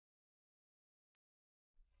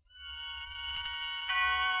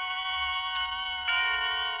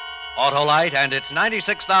Autolite and its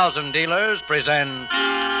 96,000 dealers present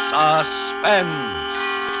Suspense.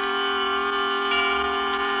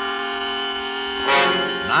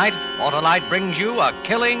 Tonight, Autolite brings you A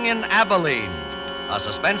Killing in Abilene, a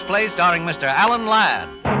suspense play starring Mr. Alan Ladd.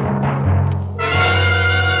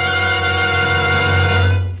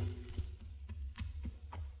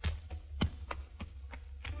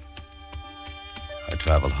 I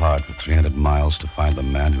traveled hard for 300 miles to find the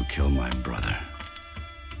man who killed my brother.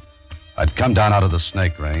 I'd come down out of the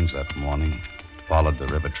Snake Range that morning, followed the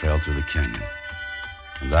river trail through the canyon,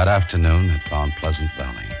 and that afternoon had found Pleasant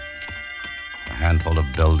Valley. A handful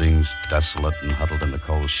of buildings, desolate and huddled in the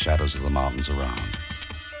cold shadows of the mountains around.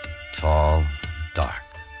 Tall, dark.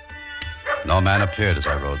 No man appeared as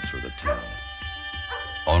I rode through the town.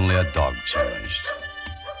 Only a dog challenged,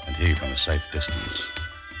 and he from a safe distance.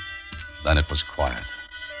 Then it was quiet.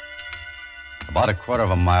 About a quarter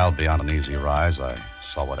of a mile beyond an easy rise, I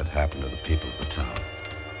saw what had happened to the people of the town.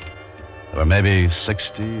 There were maybe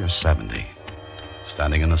 60 or 70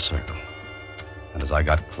 standing in a circle. And as I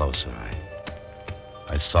got closer,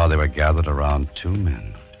 I saw they were gathered around two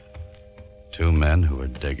men. Two men who were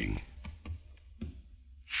digging.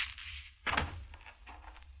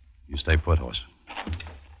 You stay put, horse.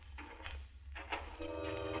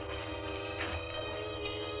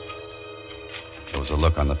 There was a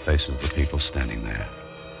look on the faces of the people standing there.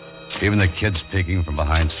 Even the kids peeking from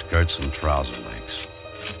behind skirts and trouser legs.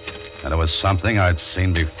 And it was something I'd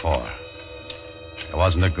seen before. It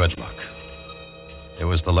wasn't a good look. It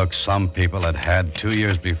was the look some people had had 2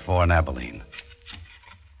 years before in Abilene,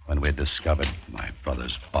 when we'd discovered my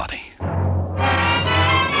brother's body.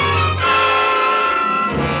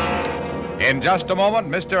 In just a moment,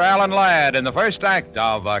 Mr. Alan Ladd in the first act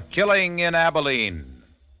of A Killing in Abilene.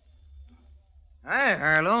 Hi,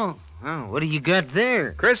 Harlow. Oh, what do you got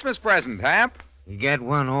there? Christmas present, Hap. You got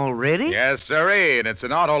one already? Yes, sirree, and it's an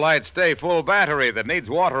Autolite Stay Full battery that needs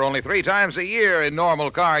water only 3 times a year in normal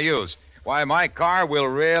car use. Why, my car will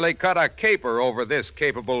really cut a caper over this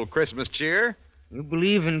capable Christmas cheer. You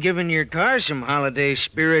believe in giving your car some holiday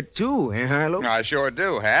spirit, too, eh, Harlow? I sure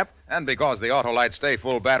do, Hap. And because the Autolite Stay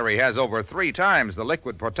Full battery has over 3 times the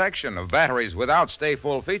liquid protection of batteries without Stay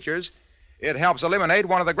Full features, it helps eliminate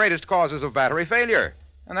one of the greatest causes of battery failure.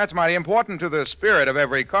 And that's mighty important to the spirit of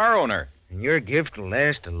every car owner. And your gift will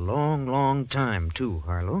last a long, long time, too,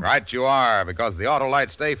 Harlow. Right you are, because the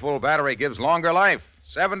Autolite Stay Full battery gives longer life.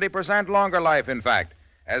 70% longer life, in fact,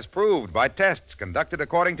 as proved by tests conducted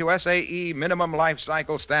according to SAE minimum life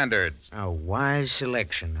cycle standards. A wise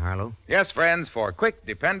selection, Harlow. Yes, friends, for quick,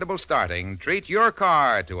 dependable starting, treat your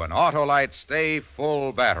car to an Autolite Stay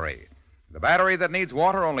Full battery. The battery that needs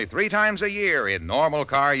water only 3 times a year in normal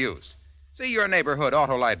car use. See your neighborhood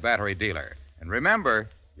Autolite battery dealer. And remember,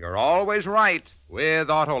 you're always right with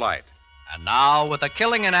Autolite. And now, with A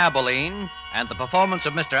Killing in Abilene and the performance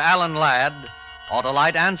of Mr. Alan Ladd,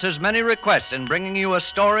 Autolite answers many requests in bringing you a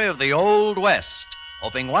story of the Old West,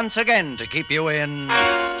 hoping once again to keep you in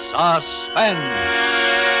suspense.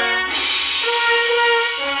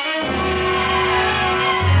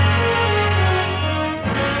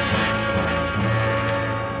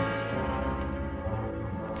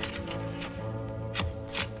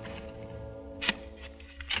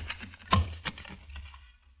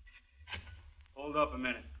 Hold up a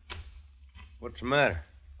minute. What's the matter?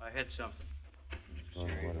 I hit something.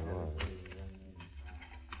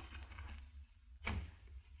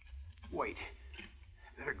 Wait.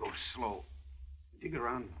 Better go slow. Dig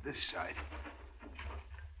around this side.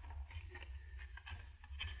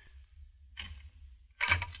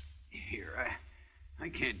 Here, I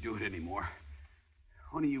can't do it anymore.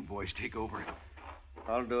 One of you boys take over.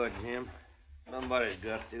 I'll do it, Jim. Somebody's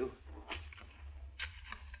got to.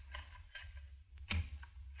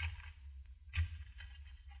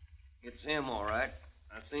 It's him, all right.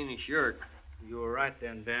 I seen his shirt. You were right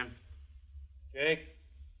then, Ben.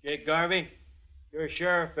 Jake Garvey, you're a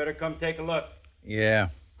sheriff. Better come take a look. Yeah.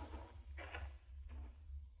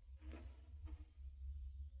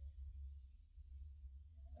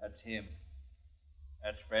 That's him.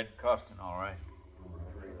 That's Fred Costin, all right.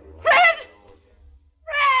 Fred!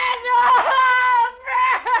 Fred! Oh,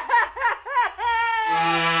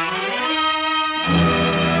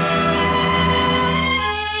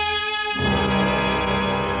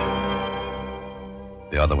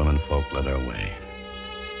 The other womenfolk led her away.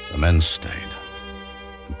 The men stayed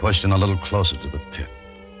and pushed in a little closer to the pit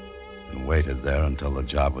and waited there until the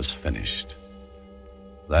job was finished.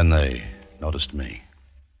 Then they noticed me.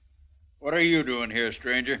 What are you doing here,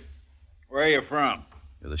 stranger? Where are you from?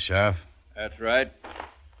 You're the sheriff? That's right.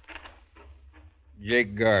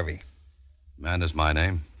 Jake Garvey. Man is my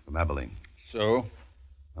name. From Abilene. So?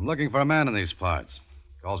 I'm looking for a man in these parts.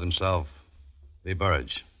 Calls himself Lee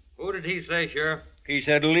Burridge. Who did he say, Sheriff? He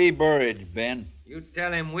said Lee Burridge, Ben. You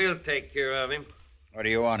tell him we'll take care of him. What do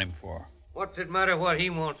you want him for? What's it matter what he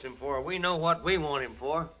wants him for? We know what we want him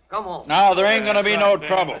for. Come on. Now, there ain't going to be no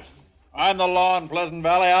trouble. I'm the law in Pleasant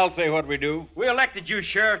Valley. I'll say what we do. We elected you,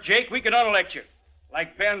 Sheriff Jake. We could unelect you.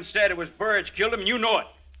 Like Ben said, it was Burridge killed him, and you know it.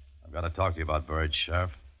 I've got to talk to you about Burridge,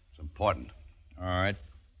 Sheriff. It's important. All right.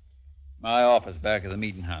 My office back of the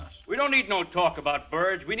meeting house. We don't need no talk about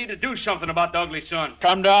Burridge. We need to do something about the ugly son.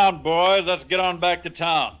 Come down, boys. Let's get on back to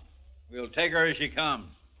town. We'll take her as she comes.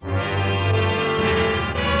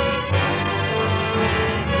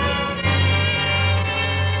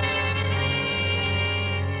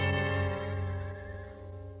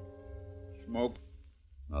 Smoke?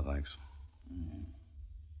 No, thanks.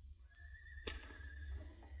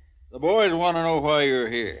 The boys want to know why you're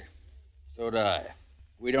here. So do I.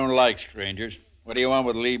 We don't like strangers. What do you want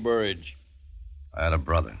with Lee Burridge? I had a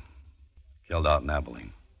brother. Killed out in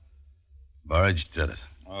Abilene. Burridge did it.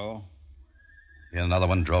 Oh? He and another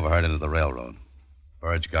one drove a herd into the railroad.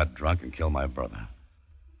 Burridge got drunk and killed my brother.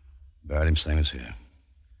 Buried him same as here.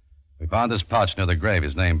 We found this pouch near the grave.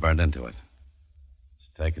 His name burned into it.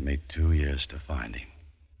 It's taken me 2 years to find him.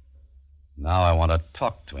 Now I want to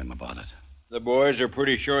talk to him about it. The boys are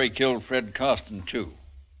pretty sure he killed Fred Costin, too.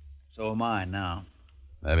 So am I now.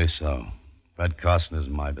 Maybe so. Fred Costin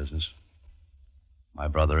isn't my business. My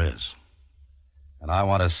brother is. And I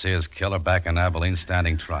want to see his killer back in Abilene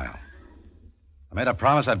standing trial. I made a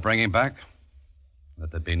promise I'd bring him back,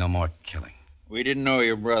 that there'd be no more killing. We didn't know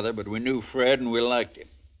your brother, but we knew Fred and we liked him.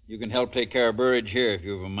 You can help take care of Burridge here if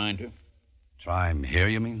you've a mind to. Try him here,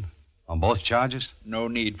 you mean? On both charges? No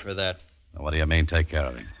need for that. Now, what do you mean, take care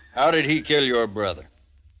of him? How did he kill your brother?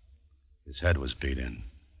 His head was beat in.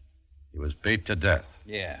 He was beat to death.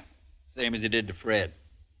 Yeah, same as he did to Fred.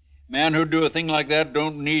 Man who'd do a thing like that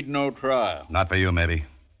don't need no trial. Not for you, maybe.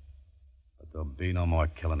 But there'll be no more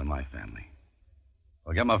killing in my family.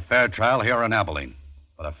 We'll give him a fair trial here in Abilene.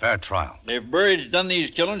 But a fair trial. If Burridge done these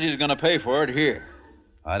killings, he's going to pay for it here.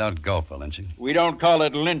 I don't go for lynching. We don't call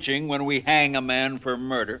it lynching when we hang a man for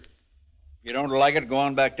murder. If you don't like it, go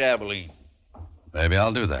on back to Abilene. Maybe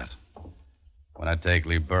I'll do that. When I take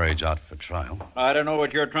Lee Burridge out for trial. I don't know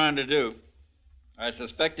what you're trying to do. I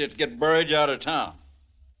suspect it's get Burridge out of town.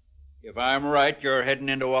 If I'm right, you're heading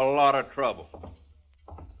into a lot of trouble.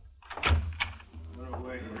 Let's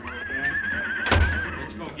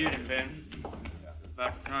go get him, Ben.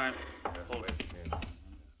 Back time. Hold it.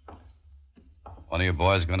 One of you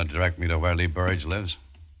boys going to direct me to where Lee Burridge lives?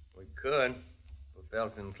 We could. We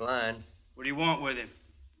felt inclined. What do you want with him?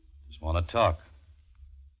 Just want to talk.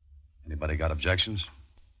 Anybody got objections?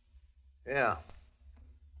 Yeah,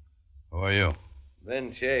 Who are you?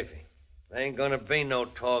 Ben Chafee. There ain't gonna be no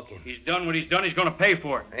talking. He's done what he's done. He's going to pay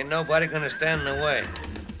for it. Ain't nobody gonna stand in the way.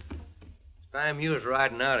 It's time you was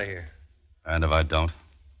riding out of here. And if I don't?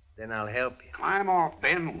 Then I'll help you. Climb off,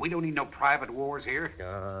 Ben. We don't need no private wars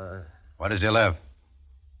here. Where does he live?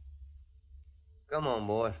 Come on,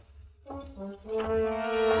 boy.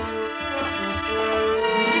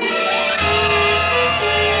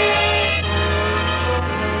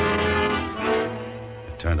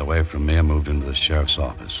 He turned away from me and moved into the sheriff's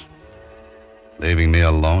office, leaving me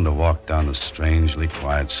alone to walk down the strangely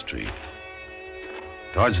quiet street.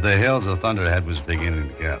 Towards the hills, the thunderhead was beginning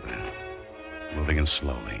to gather, moving in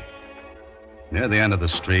slowly. Near the end of the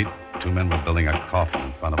street, two men were building a coffin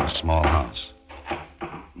in front of a small house.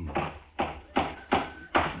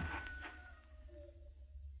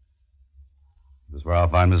 This is where I'll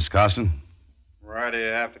find Mrs. Costin? Why do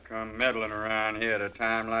you have to come meddling around here at a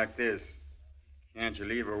time like this? Can't you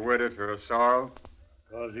leave her with her to her sorrow?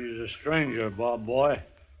 Because he's a stranger, Bob boy.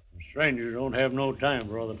 And strangers don't have no time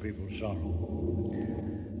for other people's sorrow.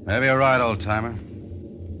 Maybe you're right, old-timer.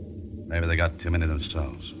 Maybe they got too many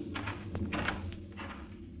themselves.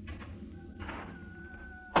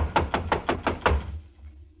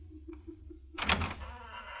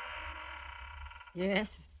 Yes?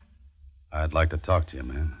 I'd like to talk to you,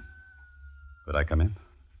 ma'am. Could I come in?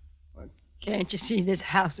 Can't you see this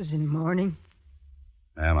house is in mourning?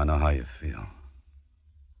 Ma'am, I know how you feel.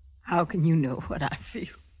 How can you know what I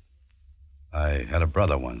feel? I had a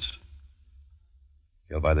brother once.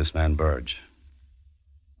 Killed by this man, Burridge.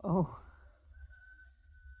 Oh.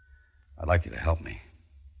 I'd like you to help me.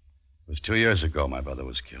 It was 2 years ago my brother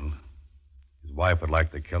was killed. His wife would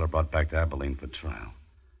like the killer brought back to Abilene for trial.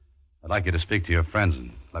 I'd like you to speak to your friends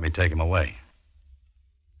and let me take him away.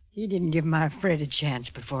 He didn't give my Fred a chance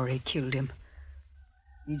before he killed him.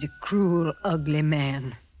 He's a cruel, ugly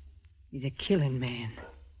man. He's a killing man.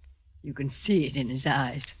 You can see it in his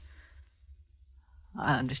eyes.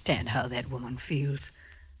 I understand how that woman feels.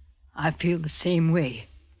 I feel the same way.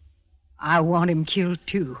 I want him killed,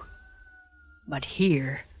 too. But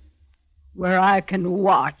here, where I can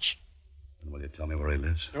watch. And will you tell me where he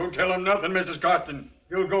lives? Don't tell him nothing, Mrs. Costin.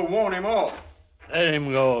 You'll go warn him off. Let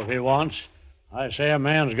him go if he wants. I say a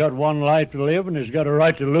man's got one life to live, and he's got a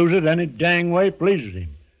right to lose it any dang way pleases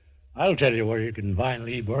him. I'll tell you where you can find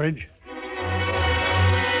Lee Burridge.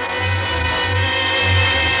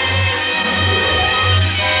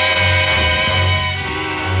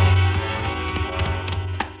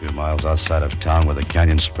 A few miles outside of town where the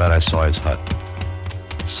canyon spread, I saw his hut.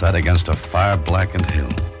 Set against a fire-blackened hill.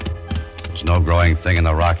 There was no growing thing in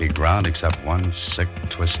the rocky ground except one sick,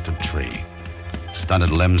 twisted tree. Stunted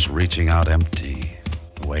limbs reaching out empty,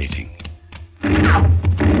 waiting.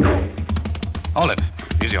 Hold it.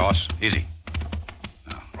 Easy, horse. Easy.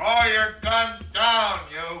 Throw your gun down,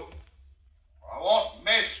 you. Or I won't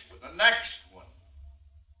miss with the next one.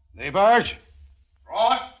 Lee Burridge?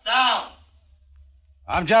 Throw it down.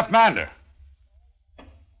 I'm Jeff Mander. It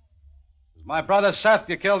was my brother Seth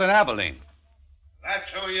you killed in Abilene.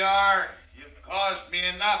 That's who you are. You've caused me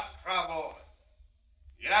enough trouble.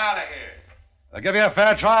 Get out of here. They'll give you a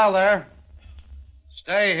fair trial there.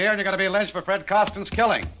 Stay here and you're going to be lynched for Fred Costin's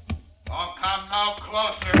killing. Don't come no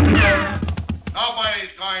closer.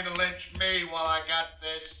 Nobody's going to lynch me while I got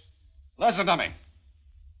this. Listen to me.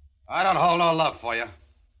 I don't hold no love for you.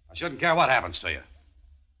 I shouldn't care what happens to you.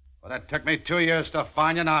 But it took me 2 years to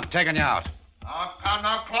find you. Now I'm taking you out. Don't come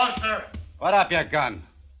no closer. Put up your gun.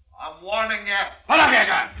 I'm warning you. Put up your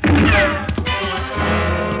gun!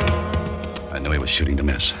 I knew he was shooting to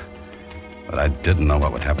miss. But I didn't know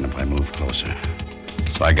what would happen if I moved closer.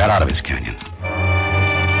 So I got out of his canyon.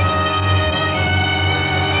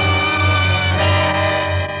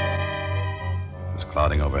 It was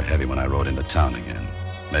clouding over heavy when I rode into town again.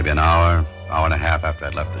 Maybe an hour and a half after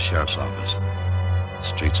I'd left the sheriff's office. The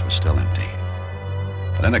streets were still empty.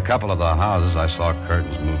 But in a couple of the houses, I saw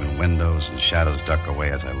curtains move in windows and shadows duck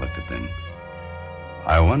away as I looked at them.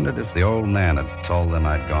 I wondered if the old man had told them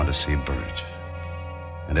I'd gone to see Burridge.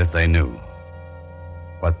 And if they knew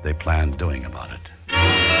what they planned doing about it.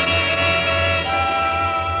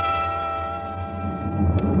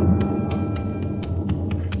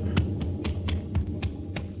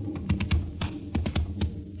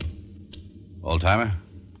 Old-timer?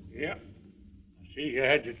 Yeah. I see you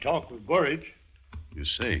had to talk with Burridge. You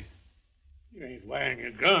see. You ain't wearing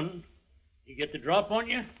a gun. He get the drop on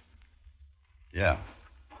you? Yeah.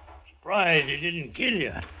 Surprised he didn't kill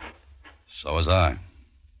you. So was I.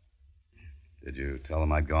 Did you tell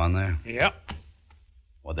them I'd gone there? Yep.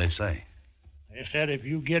 What'd they say? They said if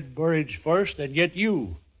you get Burridge first, they'd get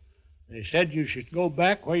you. They said you should go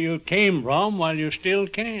back where you came from while you still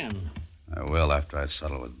can. I will after I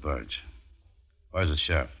settle with Burridge. Where's the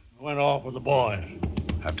sheriff? I went off with the boys.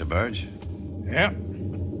 After Burridge? Yep.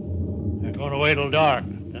 They're going to wait till dark.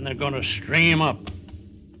 Then they're going to string him up.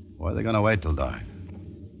 Where are they going to wait till dark?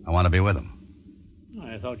 I want to be with them.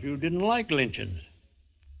 I thought you didn't like lynchings.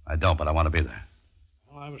 I don't, but I want to be there.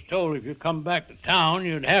 Well, I was told if you come back to town,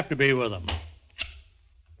 you'd have to be with them.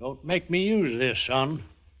 Don't make me use this, son.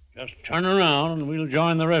 Just turn around and we'll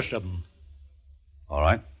join the rest of them. All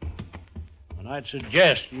right. And I'd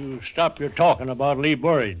suggest you stop your talking about Lee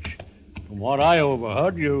Burridge. From what I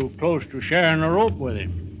overheard, you're close to sharing a rope with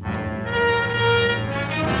him.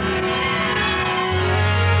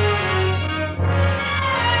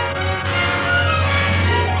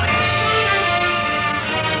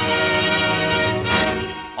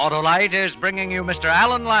 Autolite is bringing you Mr.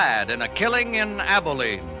 Alan Ladd in A Killing in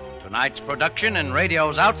Abilene. Tonight's production in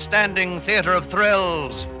radio's outstanding theater of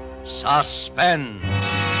thrills, Suspense.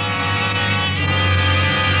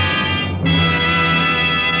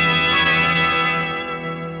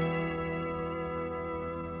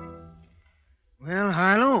 Well,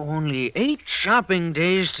 Harlow, only 8 shopping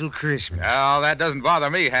days till Christmas. Well, that doesn't bother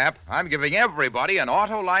me, Hap. I'm giving everybody an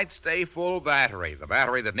Autolite Stay Full battery, the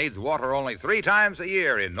battery that needs water only 3 times a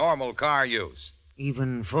year in normal car use.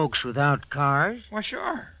 Even folks without cars? Well,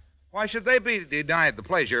 sure. Why should they be denied the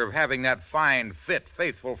pleasure of having that fine, fit,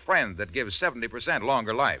 faithful friend that gives 70%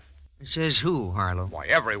 longer life? Says who, Harlow? Why,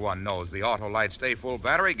 everyone knows the Autolite Stay Full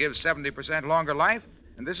battery gives 70% longer life,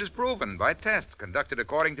 and this is proven by tests conducted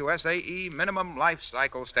according to SAE minimum life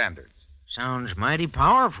cycle standards. Sounds mighty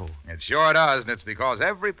powerful. It sure does, and it's because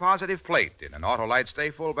every positive plate in an Autolite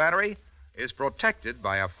Stay Full battery is protected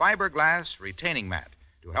by a fiberglass retaining mat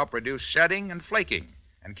to help reduce shedding and flaking,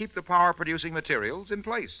 and keep the power-producing materials in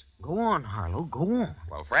place. Go on, Harlow, go on.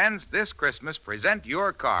 Well, friends, this Christmas, present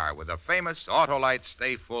your car with the famous Autolite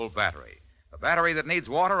Stay Full battery. A battery that needs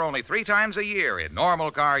water only 3 times a year in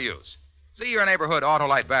normal car use. See your neighborhood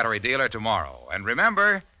Autolite battery dealer tomorrow. And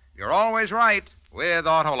remember, you're always right with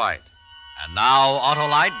Autolite. And now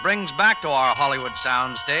Autolite brings back to our Hollywood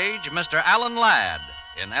soundstage Mr. Alan Ladd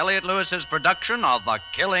in Elliott Lewis's production of The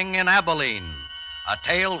Killing in Abilene, a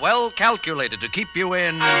tale well calculated to keep you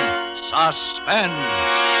in suspense.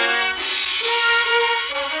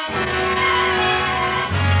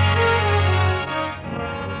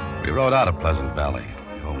 We rode out of Pleasant Valley,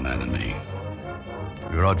 the old man and me.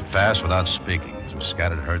 We rode fast without speaking through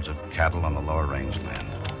scattered herds of cattle on the lower rangeland.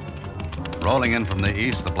 Rolling in from the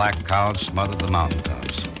east, the black clouds smothered the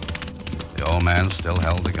mountaintops. The old man still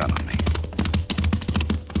held the gun on me.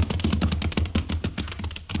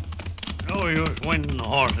 No use winding the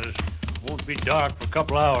horses. Won't be dark for a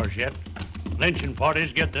couple hours yet. Lynching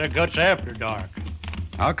parties get their guts after dark.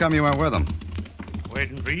 How come you went with them?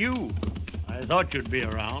 Waiting for you. I thought you'd be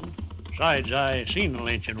around. Besides, I seen the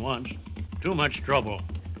lynching once. Too much trouble.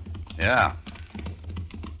 Yeah.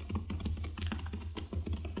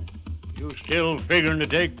 You still figuring to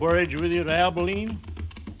take Burridge with you to Abilene?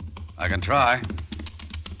 I can try.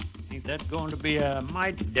 Ain't that going to be a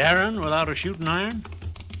mighty daring without a shooting iron?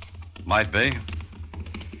 Might be.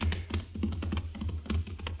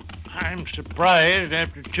 I'm surprised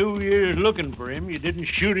after 2 years looking for him, you didn't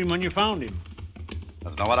shoot him when you found him.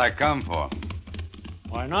 That's not what I come for.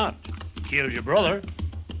 Why not? Killed your brother.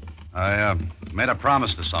 I made a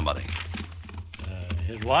promise to somebody.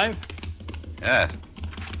 His wife? Yeah.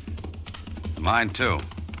 Mine, too.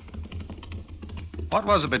 What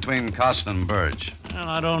was it between Costin and Burge? Well,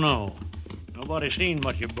 I don't know. Nobody's seen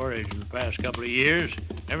much of Burridge in the past couple of years,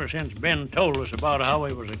 ever since Ben told us about how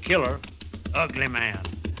he was a killer. Ugly man.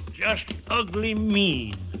 Just ugly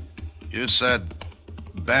mean. You said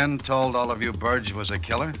Ben told all of you Burge was a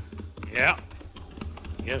killer? Yeah.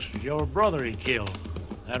 Guess it's your brother he killed.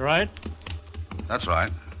 That right? That's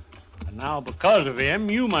right. And now, because of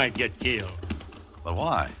him, you might get killed. But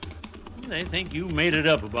why? They think you made it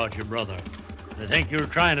up about your brother. They think you're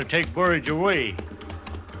trying to take Burridge away.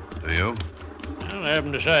 Do you? Well, I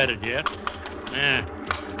haven't decided yet.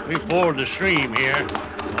 We ford the stream here.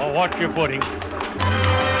 I'll watch your footing.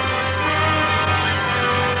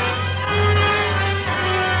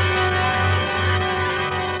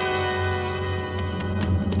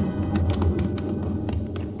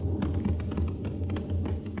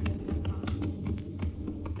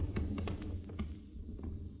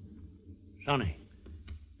 Sonny.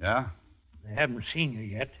 Yeah? They haven't seen you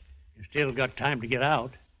yet. You still got time to get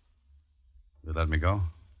out. You let me go?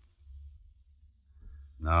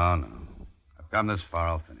 No. I've come this far,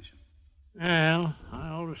 I'll finish it. Well, I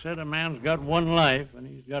always said a man's got one life, and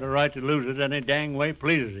he's got a right to lose it any dang way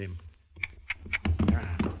pleases him.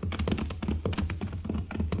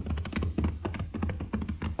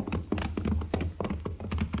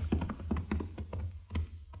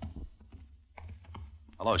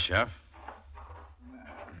 Hello, Sheriff.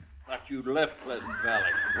 Thought you'd left Pleasant Valley.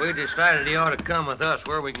 We decided he ought to come with us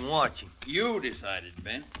where we can watch him. You decided,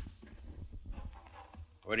 Ben.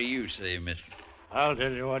 What do you say, mister? I'll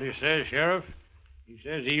tell you what he says, Sheriff. He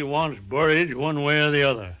says he wants Burridge one way or the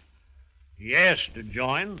other. He asked to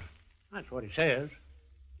join. That's what he says.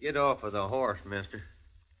 Get off of the horse, mister.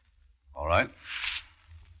 All right.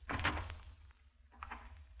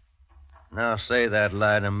 Now say that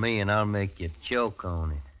lie to me, and I'll make you choke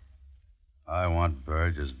on it. I want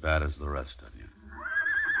Burge as bad as the rest of you.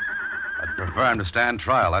 I'd prefer him to stand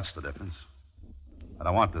trial, that's the difference. I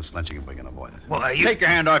don't want this lynching if we can avoid it. Why, you... Take your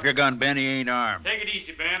hand off your gun, Ben. He ain't armed. Take it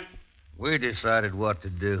easy, Ben. We decided what to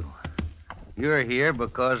do. You're here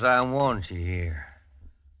because I want you here.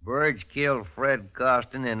 Burge killed Fred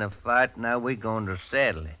Costin in a fight, now we're going to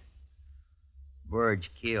settle it. Burge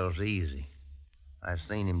kills easy. I've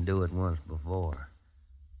seen him do it once before.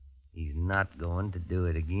 He's not going to do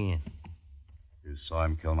it again. You saw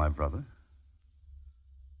him kill my brother?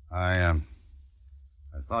 I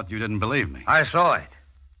thought you didn't believe me. I saw it.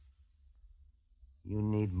 You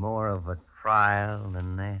need more of a trial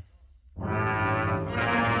than that.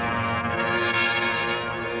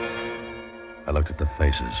 I looked at the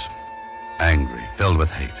faces, angry, filled with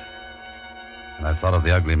hate. And I thought of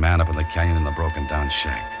the ugly man up in the canyon in the broken-down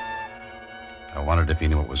shack. I wondered if he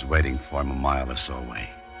knew what was waiting for him a mile or so away.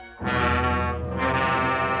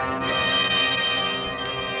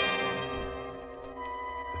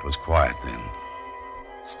 It was quiet then.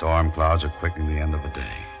 Storm clouds are quickening the end of the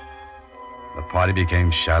day. The party became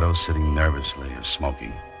shadows sitting nervously or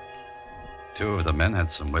smoking. 2 of the men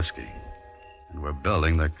had some whiskey and were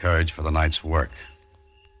building their courage for the night's work.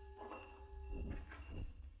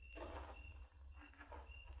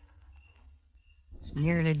 It's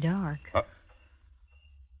nearly dark.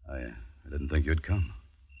 I didn't think you'd come.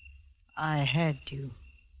 I had to.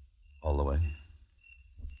 All the way?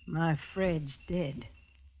 My Fred's dead.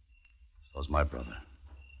 So's my brother.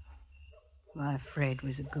 My Fred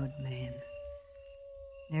was a good man.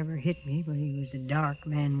 Never hit me, but he was a dark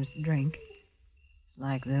man with drink.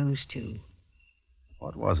 Like those two.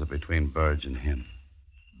 What was it between Burge and him?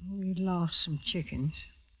 We lost some chickens.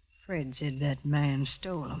 Fred said that man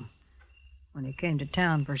stole them. When he came to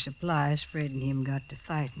town for supplies, Fred and him got to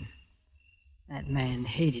fighting. That man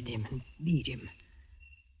hated him and beat him.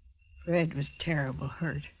 Fred was terrible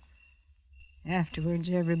hurt. Afterwards,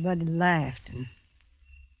 everybody laughed and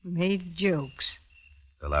made jokes.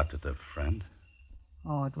 They laughed at their friend?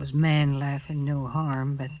 Oh, it was man laughing, no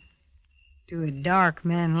harm, but to a dark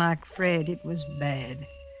man like Fred, it was bad.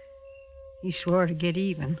 He swore to get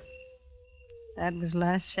even. That was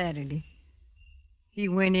last Saturday. He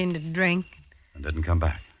went in to drink. And didn't come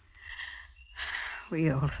back? We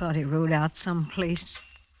all thought he rode out someplace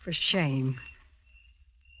for shame.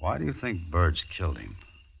 Why do you think Burge killed him?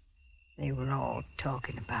 They were all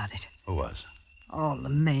talking about it. Who was? All the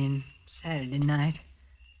men, Saturday night.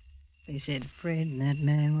 They said Fred and that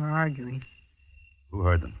man were arguing. Who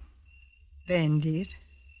heard them? Ben did.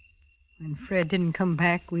 When Fred didn't come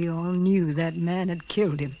back, we all knew that man had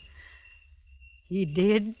killed him. He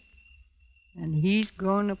did, and he's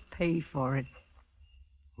going to pay for it.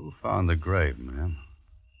 Who found the grave, ma'am?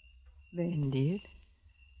 Ben did.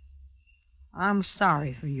 I'm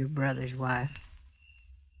sorry for your brother's wife.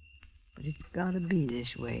 But it's got to be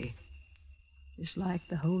this way. Just like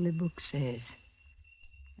the Holy Book says.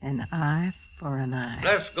 An eye for an eye.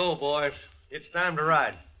 Let's go, boys. It's time to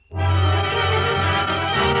ride.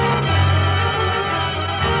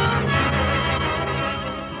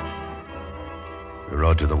 We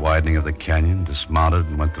rode to the widening of the canyon, dismounted,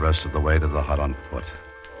 and went the rest of the way to the hut on foot.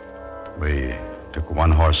 We took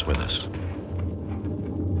one horse with us.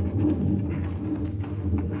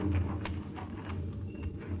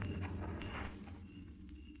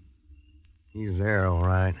 He's there, all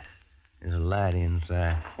right. There's a light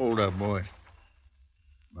inside. Hold up, boys.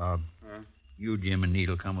 Bob, you, Jim, and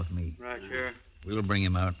Need'll come with me. Right, Sheriff. We'll bring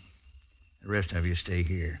him out. The rest of you stay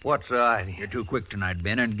here. What's the idea? You're too quick tonight,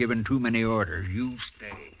 Ben, and giving too many orders. You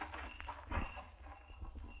stay.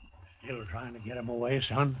 Still trying to get him away,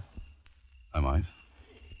 son? I might.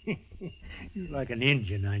 You're like an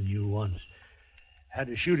Injun I knew once. Had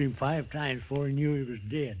to shoot him 5 times before he knew he was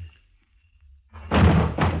dead.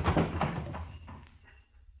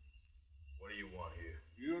 What do you want here?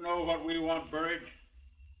 You know what we want, Burridge.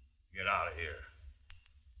 Get out of here.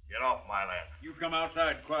 Get off my land. You come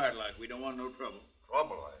outside quiet like. We don't want no trouble.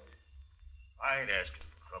 Trouble, I ain't asking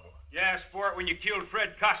for trouble. You asked for it when you killed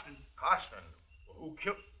Fred Costin. Costin? Well, who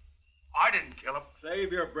killed... I didn't kill him.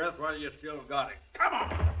 Save your breath while you still got it. Come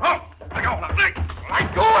on. Oh, let go.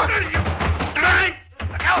 Let go of it.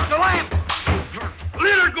 Look out, the lamp!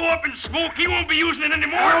 Let her go up in smoke. He won't be using it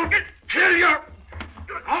anymore. I'll kill you.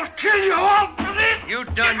 I'll kill you all for this. You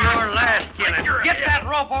done your last killing. Get that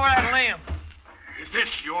rope over that limb. Is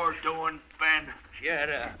this your doing, Ben? Shut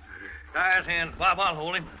up. Tie his hands, Bob. I'll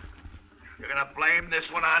hold him. You're gonna blame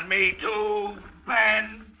this one on me, too,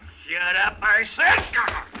 Ben? Shut up, I said.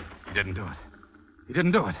 He didn't do it. He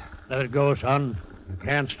didn't do it. Let it go, son. You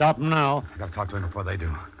can't stop him now. I gotta talk to him before they do.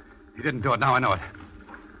 He didn't do it. Now I know it.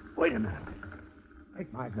 Wait a minute.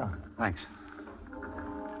 Take my gun. Thanks.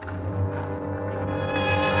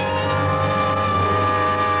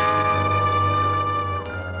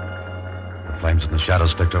 The flames in the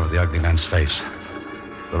shadows flicked over the ugly man's face.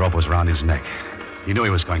 The rope was around his neck. He knew he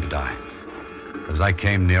was going to die. As I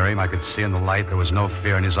came near him, I could see in the light there was no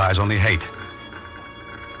fear in his eyes, only hate.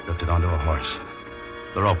 He lifted onto a horse.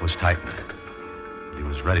 The rope was tightened. He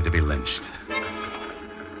was ready to be lynched.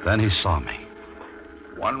 Then he saw me.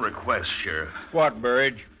 One request, Sheriff. What,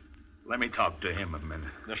 Burridge? Let me talk to him a minute.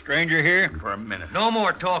 The stranger here? For a minute. No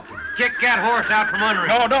more talking. Kick that horse out from under him.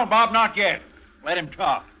 No, don't, Bob, not yet. Let him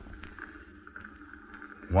talk.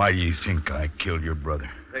 Why do you think I killed your brother?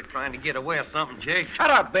 They're trying to get away with something, Jake. Shut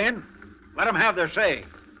up, Ben. Let them have their say.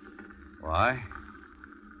 Why?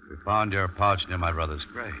 We found your pouch near my brother's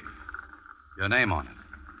grave. Your name on it.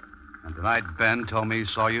 And tonight Ben told me he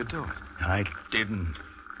saw you do it. I didn't.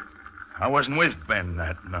 I wasn't with Ben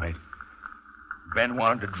that night. Ben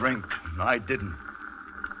wanted to drink, and I didn't.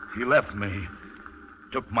 He left me.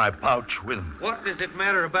 Took my pouch with him. What does it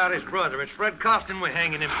matter about his brother? It's Fred Costin we're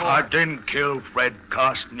hanging him for. I didn't kill Fred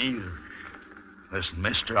Costin either. Listen,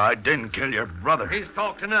 mister, I didn't kill your brother. He's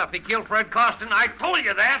talked enough. He killed Fred Costin. I told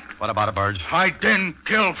you that. What about it, Burge? I didn't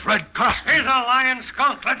kill Fred Costin. He's a lying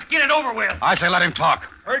skunk. Let's get it over with. I say let him talk.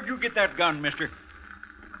 Where'd you get that gun, mister?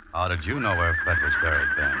 How did you know where Fred was buried,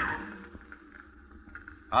 Ben?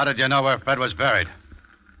 How did you know where Fred was buried?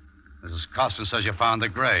 Mrs. Costin says you found the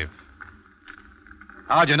grave.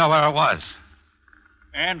 How'd you know where it was?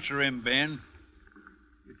 Answer him, Ben.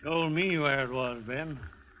 You told me where it was, Ben.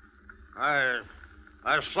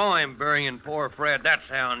 I saw him burying poor Fred. That's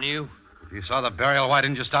how I knew. If you saw the burial, why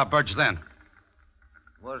didn't you stop Burge then?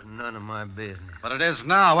 Wasn't none of my business. But it is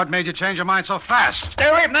now. What made you change your mind so fast? Stay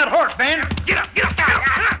away from that horse, Ben. Get up, get up, get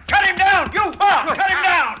up. Cut him down. You, Bob, cut him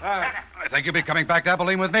down. I think you'll be coming back to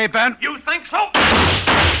Abilene with me, Ben. You think so?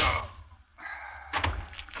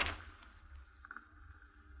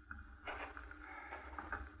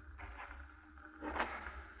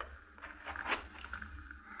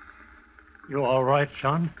 You all right,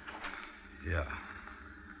 son? Yeah.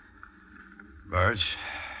 Burge?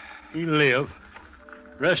 You live.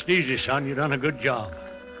 Rest easy, son. You done a good job.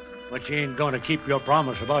 But you ain't going to keep your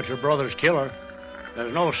promise about your brother's killer.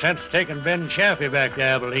 There's no sense taking Ben Chaffee back to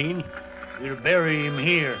Abilene. We'll bury him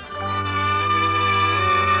here.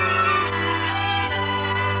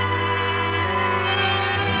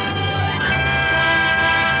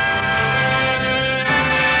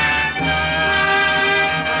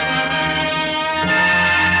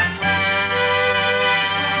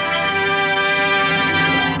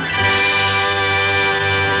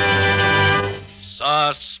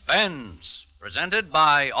 Suspense, presented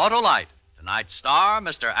by Autolite. Tonight's star,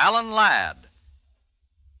 Mr. Alan Ladd.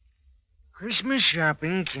 Christmas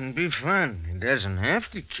shopping can be fun. It doesn't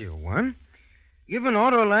have to kill one. Give an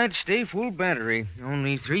Autolite Stay Full battery.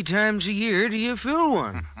 Only 3 times a year do you fill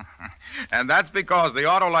one. And that's because the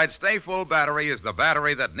Autolite Stay Full battery is the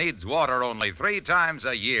battery that needs water only 3 times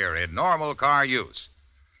a year in normal car use.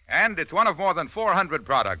 And it's one of more than 400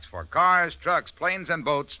 products for cars, trucks, planes, and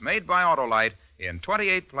boats made by Autolite in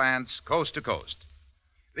 28 plants coast to coast.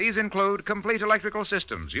 These include complete electrical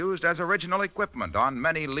systems used as original equipment on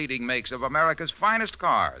many leading makes of America's finest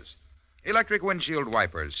cars. Electric windshield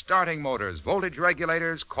wipers, starting motors, voltage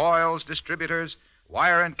regulators, coils, distributors,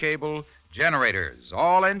 wire and cable, generators,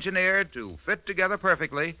 all engineered to fit together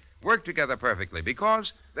perfectly, work together perfectly,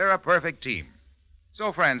 because they're a perfect team.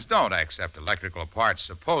 So, friends, don't accept electrical parts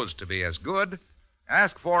supposed to be as good.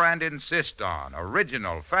 Ask for and insist on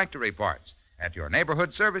original factory parts at your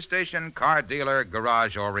neighborhood service station, car dealer,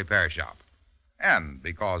 garage, or repair shop. And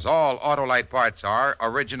because all Autolite parts are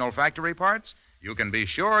original factory parts, you can be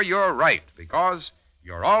sure you're right, because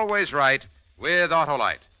you're always right with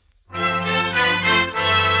Autolite.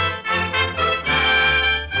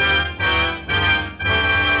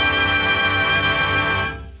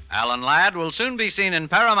 Alan Ladd will soon be seen in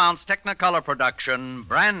Paramount's Technicolor production,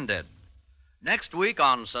 Branded. Next week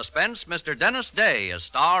on Suspense, Mr. Dennis Day is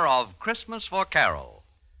star of Christmas for Carol.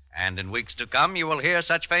 And in weeks to come, you will hear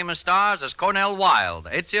such famous stars as Cornell Wilde,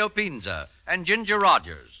 Ezio Pinza, and Ginger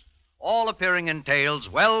Rogers, all appearing in tales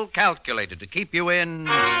well calculated to keep you in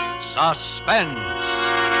suspense.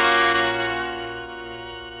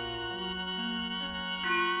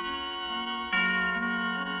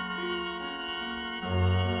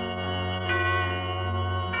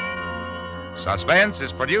 Suspense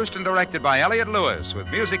is produced and directed by Elliott Lewis, with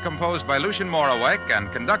music composed by Lucien Moraweck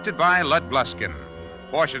and conducted by Lud Gluskin.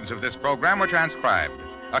 Portions of this program were transcribed.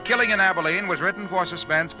 A Killing in Abilene was written for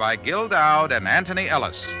Suspense by Gil Dowd and Anthony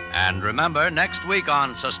Ellis. And remember, next week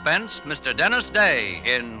on Suspense, Mr. Dennis Day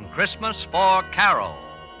in Christmas for Carol.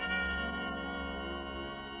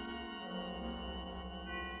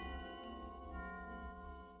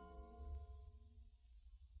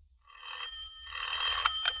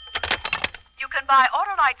 You can buy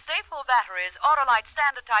Autolite Stay Full batteries, Autolite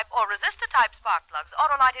Standard Type, or Resistor Type spark plugs,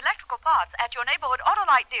 Autolite electrical parts at your neighborhood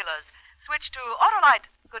Autolite dealers. Switch to Autolite.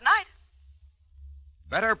 Good night.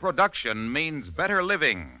 Better production means better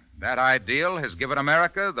living. That ideal has given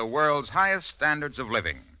America the world's highest standards of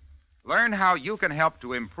living. Learn how you can help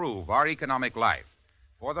to improve our economic life.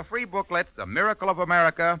 For the free booklet, The Miracle of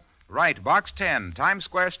America, write Box 10, Times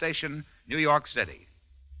Square Station, New York City.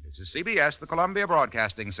 This is CBS, the Columbia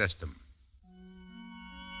Broadcasting System.